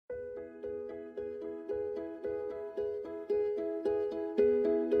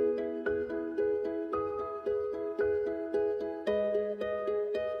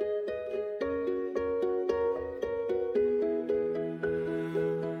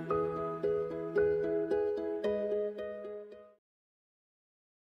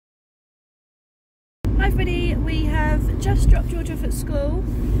everybody, we have just dropped George off at school.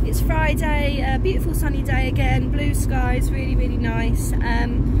 It's Friday, a beautiful sunny day again, blue skies, really, really nice.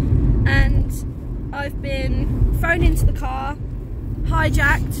 And I've been thrown into the car,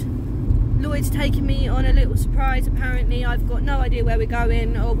 hijacked. Lloyd's taken me on a little surprise apparently. I've got no idea where we're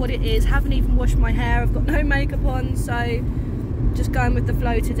going or what it is, haven't even washed my hair, I've got no makeup on, so just going with the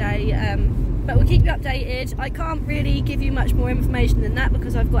flow today. But we'll keep you updated. I can't really give you much more information than that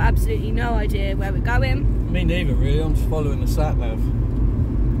because I've got absolutely no idea where we're going. Me neither really, I'm just following the sat nav.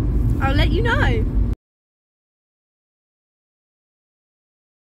 I'll let you know.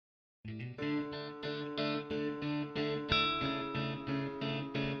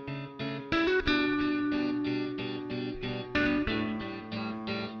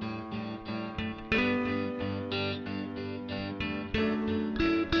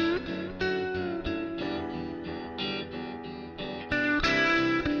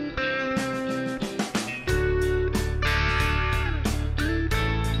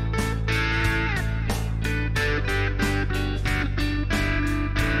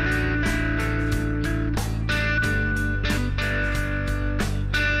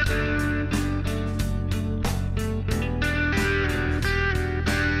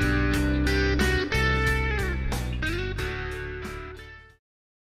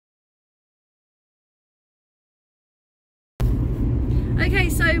 Okay,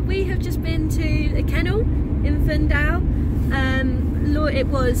 so we have just been to a kennel in Fundale. It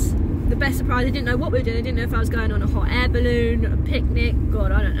was the best surprise. I didn't know what we were doing. I didn't know if I was going on a hot air balloon, a picnic,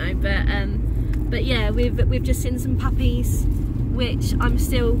 God, I don't know. But yeah, we've just seen some puppies, which I'm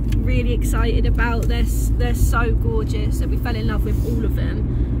still really excited about. They're so gorgeous, that we fell in love with all of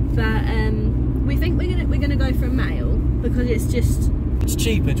them. But we think we're gonna go for a male because it's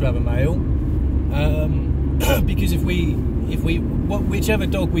cheaper to have a male. Because if whichever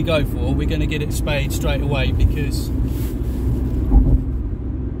dog we go for, we're going to get it spayed straight away because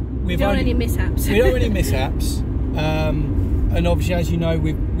we don't want any mishaps. We don't want any mishaps, and obviously, as you know,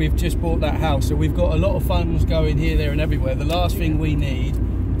 we've just bought that house, so we've got a lot of funds going here, there, and everywhere. The last thing we need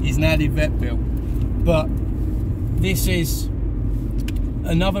is an added vet bill, but this is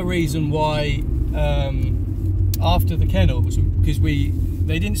another reason why after the kennels, because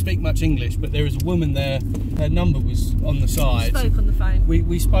they didn't speak much English, but there was a woman there. Her number was on the side. Spoke on the phone.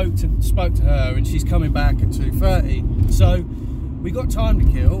 We spoke to her, and she's coming back at 2:30. So we got time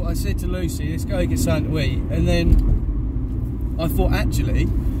to kill. I said to Lucy, "Let's go get something to eat." And then I thought, actually,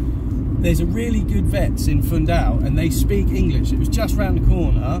 there's a really good vets in Fundale, and they speak English. It was just round the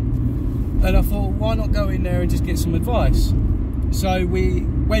corner, and I thought, why not go in there and just get some advice? So we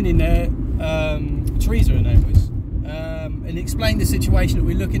went in there. Teresa, her name was. And explained the situation that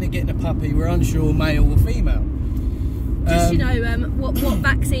we're looking at getting a puppy. We're unsure male or female. Just what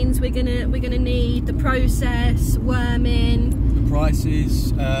vaccines we're gonna need, the process, worming, the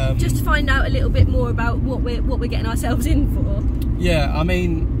prices. Just to find out a little bit more about what we're getting ourselves in for. Yeah, I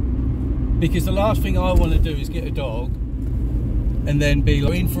mean, because the last thing I want to do is get a dog and then be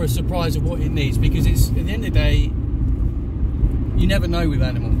in for a surprise of what it needs. Because it's at the end of the day, you never know with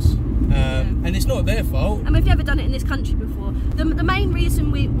animals. And it's not their fault. And we've never done it in this country before. The main reason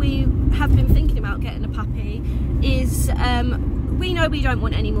we have been thinking about getting a puppy is we know we don't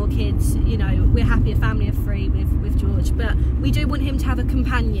want any more kids. You know, we're happy a family of 3 with George, but we do want him to have a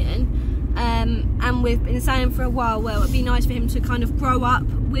companion. And we've been saying for a while, well, it'd be nice for him to kind of grow up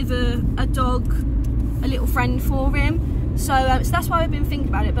with a dog, a little friend for him. So that's why we've been thinking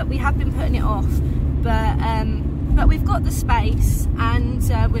about it, but we have been putting it off. But we've got the space and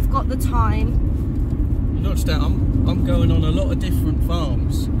we've got the time. Not just that, I'm going on a lot of different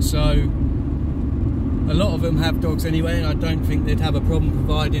farms, so a lot of them have dogs anyway, and I don't think they'd have a problem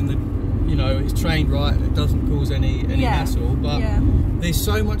providing that, it's trained right and it doesn't cause any hassle. But there's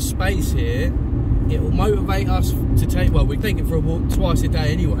so much space here, it will motivate us to take. Well, we take it for a walk twice a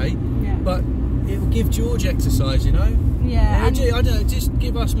day anyway, but it will give George exercise, Yeah, I don't know, just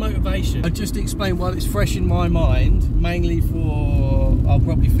give us motivation. I just explain while it's fresh in my mind, mainly for, I'll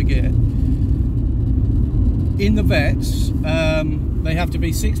probably forget. In the vets, they have to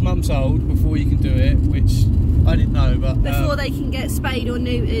be 6 months old before you can do it, which I didn't know, but before they can get spayed or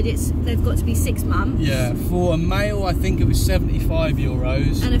neutered, they've got to be 6 months. Yeah, for a male, I think it was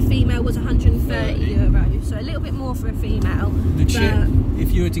 €75, and a female was €130. So a little bit more for a female. The chip,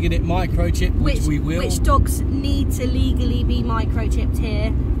 if you were to get it microchipped, which we will. Which dogs need to legally be microchipped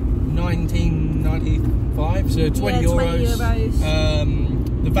here? 19.95, so €20.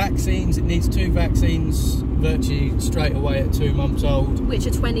 The vaccines, it needs 2 vaccines virtually straight away at 2 months old, which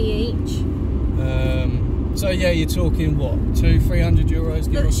are 20 each. So yeah, you're talking what, 200-300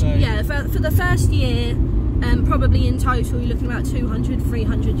 euros, give or take? Yeah, for the first year, probably in total you're looking at about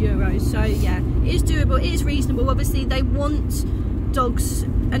 200-300 euros. So yeah, it is doable, it is reasonable. Obviously they want dogs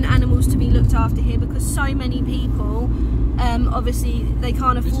and animals to be looked after here because so many people, obviously they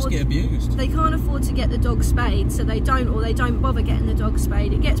can't afford. They just get abused. They can't afford to get the dog spayed, so they don't bother getting the dog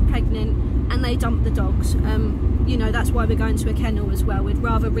spayed. It gets pregnant and they dump the dogs. You know, that's why we're going to a kennel as well. We'd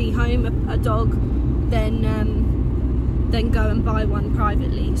rather rehome a dog than go and buy one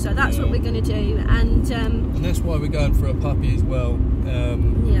privately. So that's what we're going to do, and that's why we're going for a puppy as well.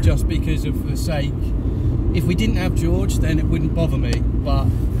 Just because of the sake. If we didn't have George, then it wouldn't bother me. But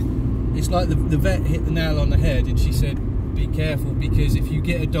it's like the vet hit the nail on the head, and she said, be careful, because if you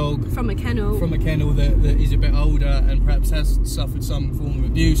get a dog from a kennel that is a bit older and perhaps has suffered some form of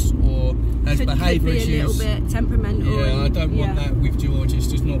abuse or has behaviour issues, a little bit temperamental. Yeah, I don't want that with George. It's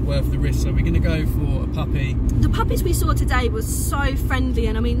just not worth the risk. So we're going to go for a puppy. The puppies we saw today was so friendly,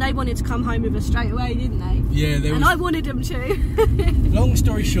 and I mean they wanted to come home with us straight away, didn't they? Yeah, and I wanted them to. Long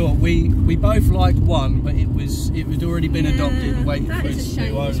story short, we both liked one, but it had already been adopted and waiting for its new owner. That is a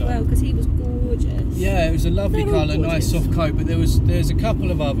shame as well, because he was gorgeous. Yeah, it was a lovely colour, nice soft coat, but there's a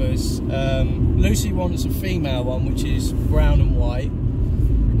couple of others. Lucy wants a female one, which is brown and white.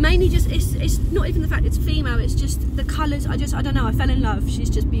 Mainly just, it's not even the fact it's female, it's just the colours. I don't know, I fell in love. She's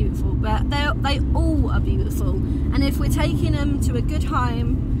just beautiful, but they all are beautiful. And if we're taking them to a good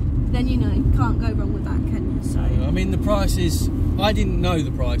home, then you know, you can't go wrong with that, can you? So I mean, the prices, I didn't know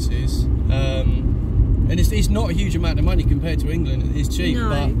the prices. And it's not a huge amount of money compared to England. It's cheap. No,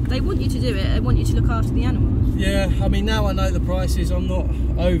 but they want you to do it. They want you to look after the animals. Yeah, I mean, now I know the prices. I'm not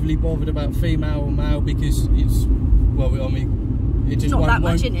overly bothered about female or male because it's, well, I mean, it just not that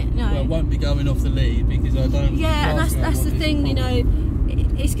much in it. No, well, it won't be going off the lead because I don't. Yeah, and that's the thing. You know,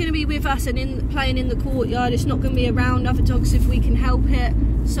 it's going to be with us and playing in the courtyard. It's not going to be around other dogs if we can help it.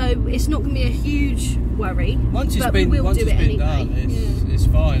 So it's not going to be a huge worry. Once it's been done, it's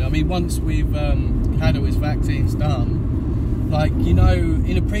fine. I mean, once we've had all his vaccines done, like, you know,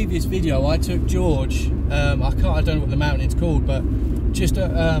 in a previous video I took George, I don't know what the mountain's called, but just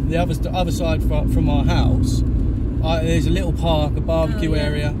the other side from our house, there's a little park, a barbecue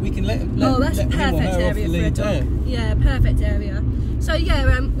area. We can let that's a perfect area for a dog. Yeah, perfect area. So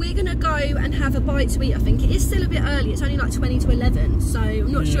yeah, we're gonna go and have a bite to eat. I think it is still a bit early. It's only like 20 to 11, so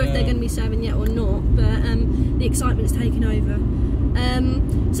I'm not sure if they're going to be serving yet or not. But the excitement's taken over.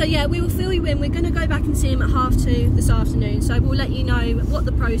 So yeah, we will fill you in. We're going to go back and see him at 2:30 this afternoon. So we'll let you know what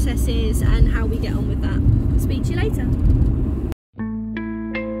the process is and how we get on with that. Speak to you later.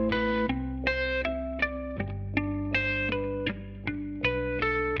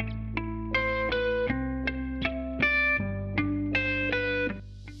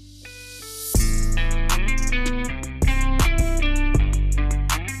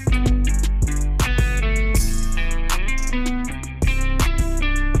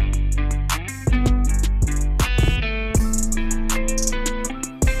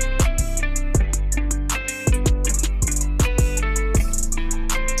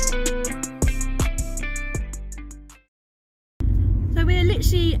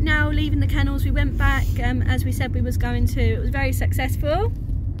 Now leaving the kennels, we went back as we said we was going to. It was very successful.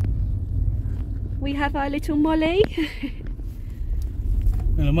 We have our little Molly.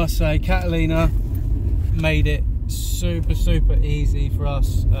 And I must say, Catalina made it super easy for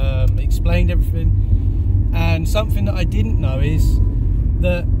us, explained everything. And something that I didn't know is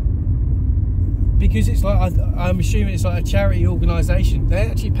that because it's like, I'm assuming it's like a charity organisation, they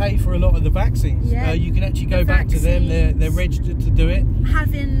actually pay for a lot of the vaccines. Yeah. You can actually go back to them, they're registered to do it.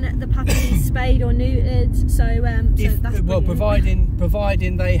 Having the puppies spayed or neutered, so that's well,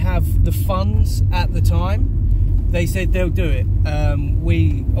 providing they have the funds at the time, they said they'll do it.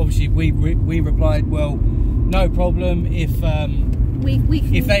 We replied, well, no problem, if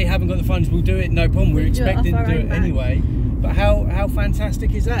they haven't got the funds, we'll do it, no problem, we're expecting to do it anyway. But how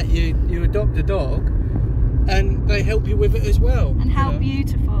fantastic is that? You adopt a dog and they help you with it as well. And how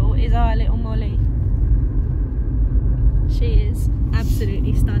beautiful is our little Molly? She is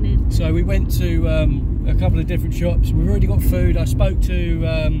absolutely stunning. So we went to a couple of different shops. We've already got food. I spoke to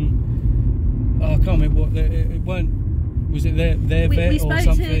I can't remember what it weren't. Was it their vet or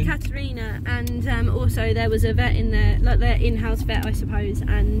something? We spoke to Katerina, and also there was a vet in there, like their in-house vet, I suppose,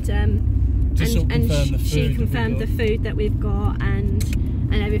 and she confirmed the food that we've got and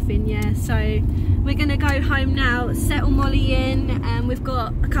everything. Yeah, so we're gonna go home now, settle Molly in, and we've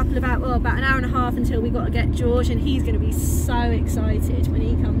got about an hour and a half until we got to get George, and he's gonna be so excited when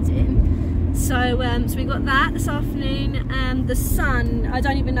he comes in. So we got that this afternoon. The sun, I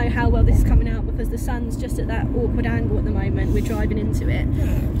don't even know how well this is coming out because the sun's just at that awkward angle at the moment. We're driving into it.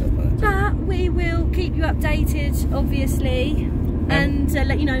 But we will keep you updated, obviously, and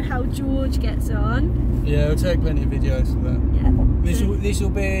let you know how George gets on. Yeah, we'll take plenty of videos of that. Yeah. This will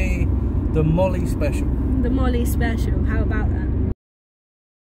be the Molly special. The Molly special, how about that?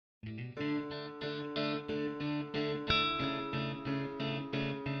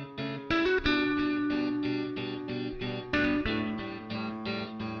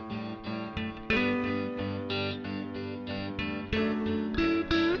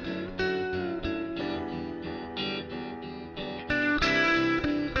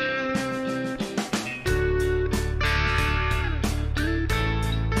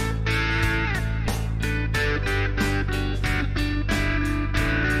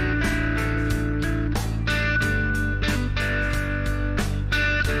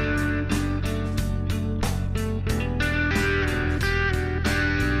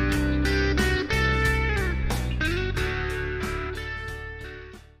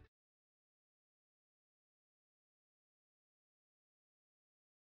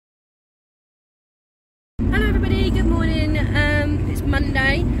 Hello everybody, good morning. It's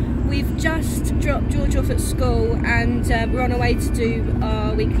Monday. We've just dropped George off at school and we're on our way to do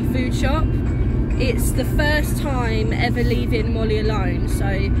our weekly food shop. It's the first time ever leaving Molly alone, so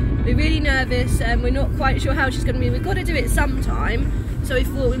we're really nervous and we're not quite sure how she's going to be. We've got to do it sometime, so we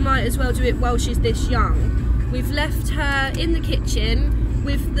thought we might as well do it while she's this young. We've left her in the kitchen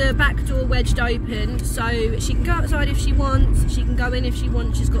with the back door wedged open, so she can go outside if she wants, she can go in if she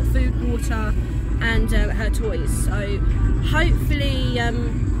wants. She's got food, water and her toys, so hopefully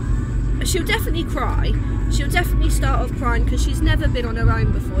she'll definitely cry. She'll definitely start off crying because she's never been on her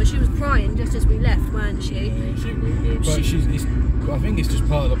own before. She was crying just as we left, weren't she? Yeah, she will do. But I think it's just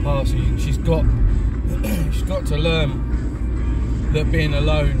part of the parcel. She's got to learn that being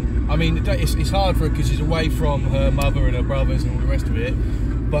alone, I mean, it's hard for her because she's away from her mother and her brothers and all the rest of it,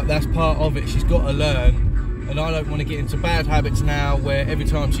 but that's part of it. She's got to learn. And I don't want to get into bad habits now where every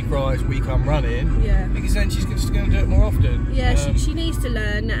time she cries we come running. Yeah. Because then she's just going to do it more often. Yeah, she needs to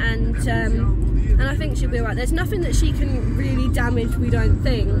learn, and I think she'll be alright. There's nothing that she can really damage, we don't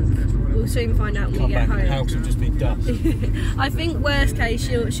think. We'll soon find out when we get home. The house will just be dust. I think worst case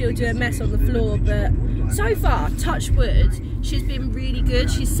she'll do a mess on the floor, but so far, touch wood, she's been really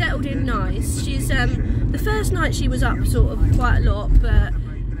good. She's settled in nice. She's the first night she was up sort of quite a lot, but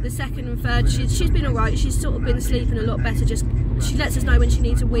the second and third, she's been alright. She's sort of been sleeping a lot better. Just she lets us know when she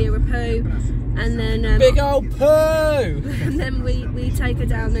needs a wee or a poo, and then big old poo. And then we take her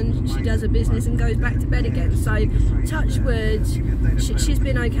down, and she does her business and goes back to bed again. So touch wood, she's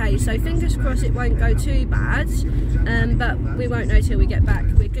been okay. So fingers crossed it won't go too bad. But we won't know till we get back.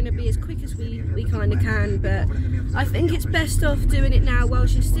 We're going to be as quick as we kind of can, but I think it's best off doing it now while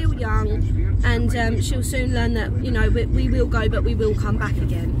she's still young, and she'll soon learn that, you know, we will go, but we will come back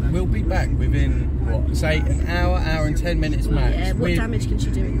again. We'll be back within, what, say an hour and 10 minutes max. Yeah, what damage can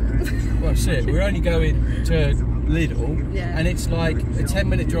she do in that? Well, shit, we're only going to Lidl, and it's like a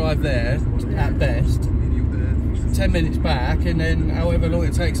 10-minute drive there, at best, 10 minutes back, and then however long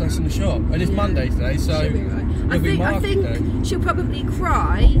it takes us in the shop. And it's Monday today, so I think she'll probably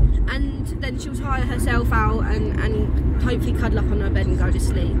cry, and then she'll tire herself out and hopefully cuddle up on her bed and go to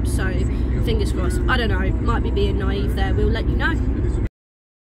sleep. So fingers crossed. I don't know, might be being naive there, we'll let you know.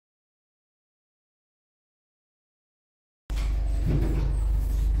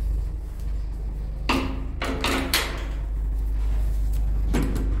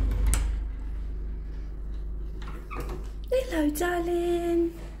 Hello,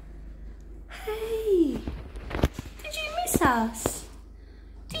 darling. Hey, did you miss us?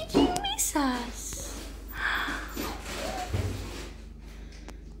 Did you miss us?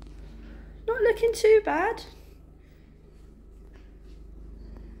 Not looking too bad.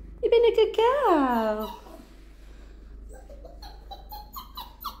 You've been a good girl.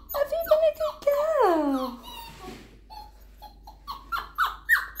 Have you been a good girl?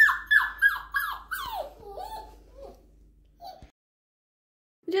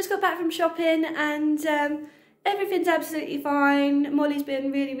 We just got back from shopping and everything's absolutely fine. Molly's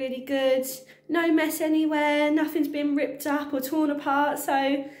been really, really good. No mess anywhere, nothing's been ripped up or torn apart, so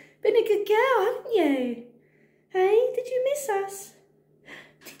been a good girl, haven't you? Hey, did you miss us?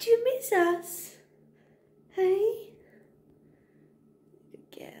 Did you miss us? Hey?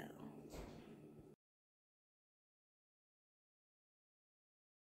 Good girl.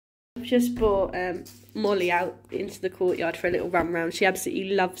 I've just brought Molly out into the courtyard for a little run round. She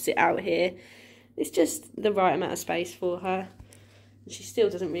absolutely loves it out here. It's just the right amount of space for her. She still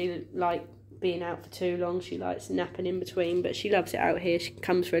doesn't really like being out for too long. She likes napping in between, but she loves it out here. She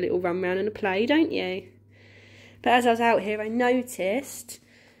comes for a little run round and a play, don't you? But as I was out here, I noticed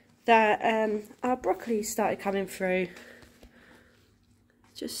that our broccoli started coming through.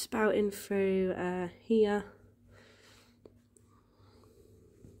 Just spouting through here.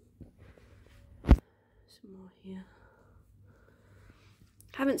 Some more here.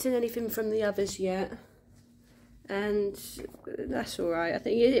 Haven't seen anything from the others yet, and that's all right. I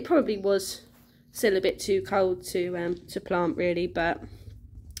think it probably was still a bit too cold to plant really, but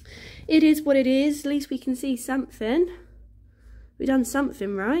it is what it is. At least we can see something. We've done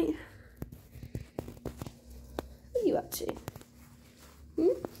something right. What are you up to?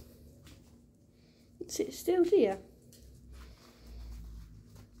 Sit still, dear.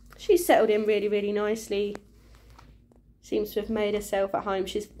 She's settled in really, really nicely. Seems to have made herself at home.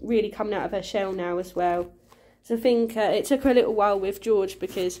 She's really coming out of her shell now as well. So I think it took her a little while with George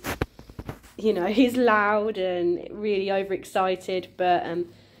because, you know, he's loud and really overexcited. But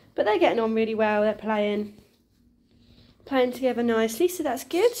they're getting on really well. They're playing together nicely. So that's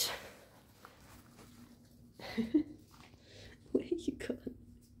good. Where you gone?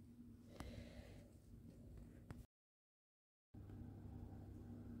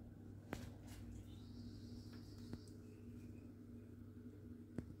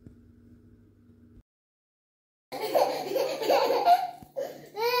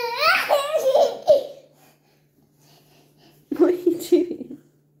 What are you doing?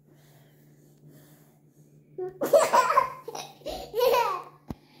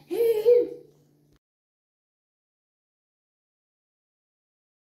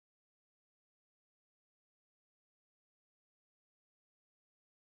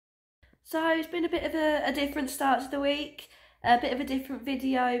 So it's been a bit of a different start to the week, a bit of a different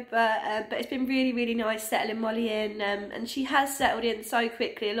video, but it's been really, really nice settling Molly in, and she has settled in so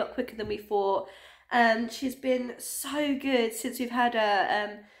quickly, a lot quicker than we thought. She's been so good since we've had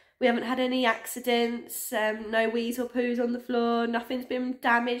her. We haven't had any accidents, no wheeze or poos on the floor, nothing's been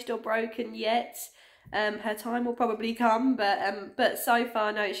damaged or broken yet. Her time will probably come, but so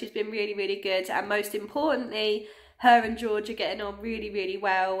far, no, she's been really, really good, and most importantly, her and George are getting on really, really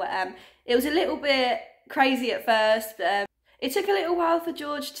well. It was a little bit crazy at first. It took a little while for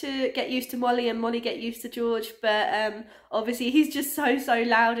George to get used to Molly and Molly get used to George, but obviously he's just so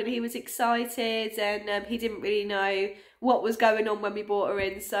loud and he was excited, and he didn't really know what was going on when we brought her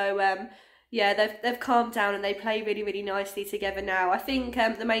in. So yeah, they've calmed down and they play really, really nicely together now. I think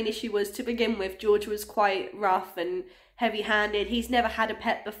the main issue was, to begin with, George was quite rough and heavy-handed. He's never had a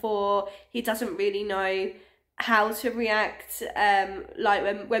pet before. He doesn't really know how to react,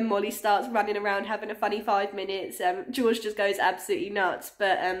 like when Molly starts running around having a funny 5 minutes. George just goes absolutely nuts,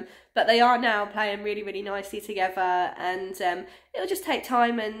 but they are now playing really, really nicely together, and it'll just take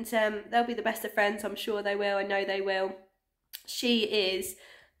time, and they'll be the best of friends. I'm sure they will. I know they will. She is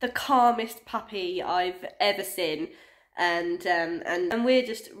the calmest puppy I've ever seen, and we're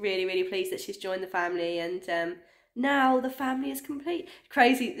just really, really pleased that she's joined the family, and now the family is complete.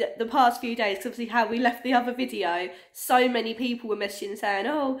 Crazy the past few days, because obviously how we left the other video, so many people were messaging saying,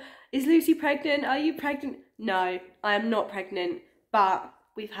 oh, is Lucy pregnant? Are you pregnant? No, I am not pregnant, but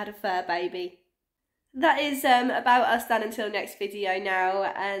we've had a fur baby. That is about us done until next video now,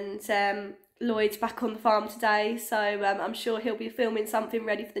 and Lloyd's back on the farm today, so I'm sure he'll be filming something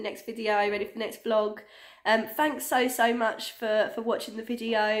ready for the next video, ready for the next vlog. Thanks so much for watching the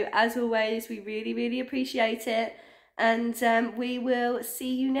video. As always, we really, really appreciate it, and we will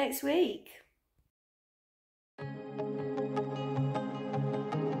see you next week.